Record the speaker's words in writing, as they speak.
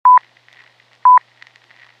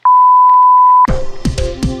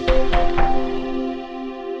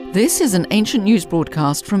This is an Ancient News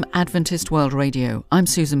broadcast from Adventist World Radio. I'm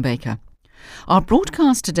Susan Baker. Our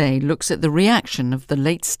broadcast today looks at the reaction of the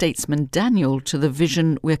late statesman Daniel to the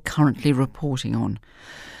vision we're currently reporting on.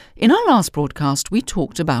 In our last broadcast, we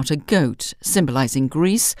talked about a goat, symbolising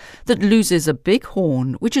Greece, that loses a big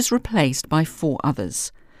horn which is replaced by 4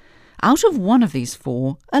 others. Out of one of these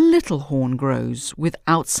 4, a little horn grows with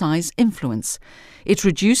outsized influence. It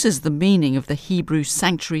reduces the meaning of the Hebrew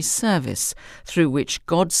sanctuary service through which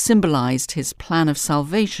God symbolised his plan of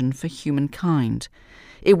salvation for humankind.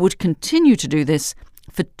 It would continue to do this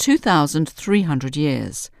for 2,300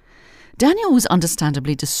 years. Daniel was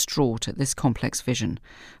understandably distraught at this complex vision.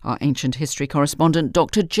 Our ancient history correspondent,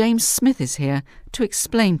 Dr. James Smith, is here to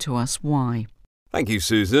explain to us why. Thank you,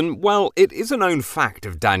 Susan. Well, it is a known fact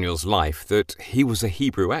of Daniel's life that he was a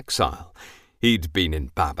Hebrew exile. He'd been in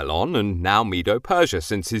Babylon and now Medo-Persia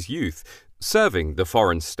since his youth, serving the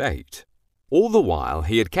foreign state. All the while,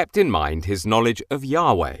 he had kept in mind his knowledge of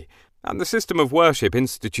Yahweh and the system of worship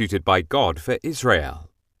instituted by God for Israel.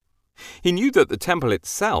 He knew that the temple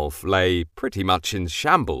itself lay pretty much in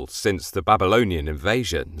shambles since the Babylonian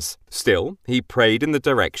invasions. Still, he prayed in the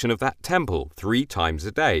direction of that temple 3 times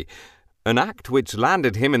a day, an act which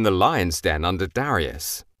landed him in the lion's den under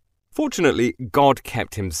Darius. Fortunately, God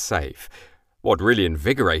kept him safe. What really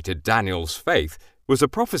invigorated Daniel's faith was a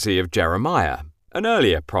prophecy of Jeremiah, an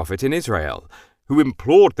earlier prophet in Israel, who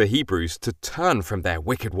implored the Hebrews to turn from their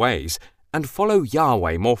wicked ways and follow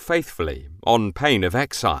Yahweh more faithfully on pain of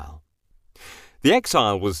exile. The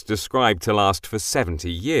exile was described to last for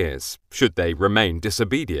 70 years, should they remain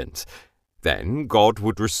disobedient. Then God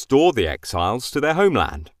would restore the exiles to their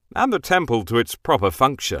homeland and the temple to its proper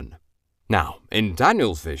function. Now, in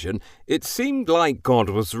Daniel's vision, it seemed like God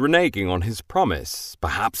was reneging on his promise,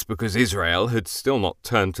 perhaps because Israel had still not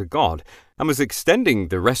turned to God and was extending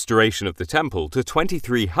the restoration of the temple to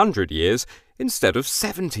 2,300 years instead of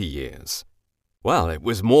 70 years. Well, it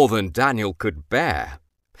was more than Daniel could bear.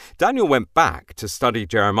 Daniel went back to study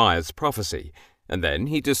Jeremiah's prophecy, and then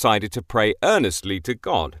he decided to pray earnestly to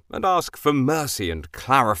God and ask for mercy and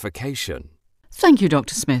clarification. Thank you,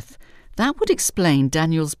 Dr. Smith. That would explain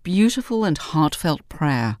Daniel's beautiful and heartfelt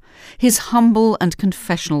prayer, his humble and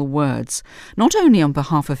confessional words, not only on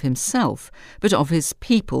behalf of himself, but of his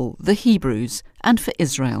people, the Hebrews, and for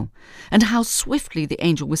Israel, and how swiftly the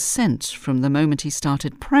angel was sent from the moment he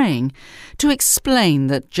started praying to explain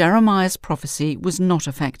that Jeremiah's prophecy was not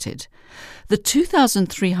affected. The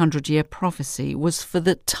 2,300-year prophecy was for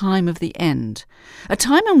the time of the end, a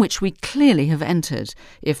time in which we clearly have entered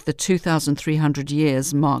if the 2,300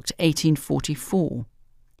 years marked 1844.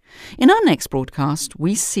 In our next broadcast,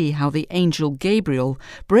 we see how the angel Gabriel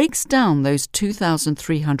breaks down those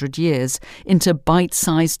 2,300 years into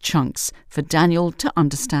bite-sized chunks for Daniel to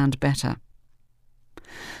understand better.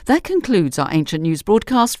 That concludes our Ancient News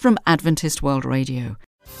broadcast from Adventist World Radio.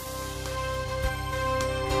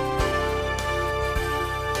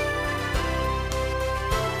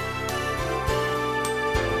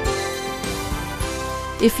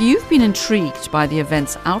 If you've been intrigued by the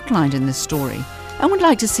events outlined in this story and would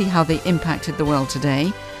like to see how they impacted the world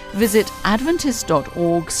today, visit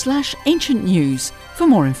adventist.org/ancientnews for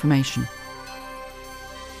more information.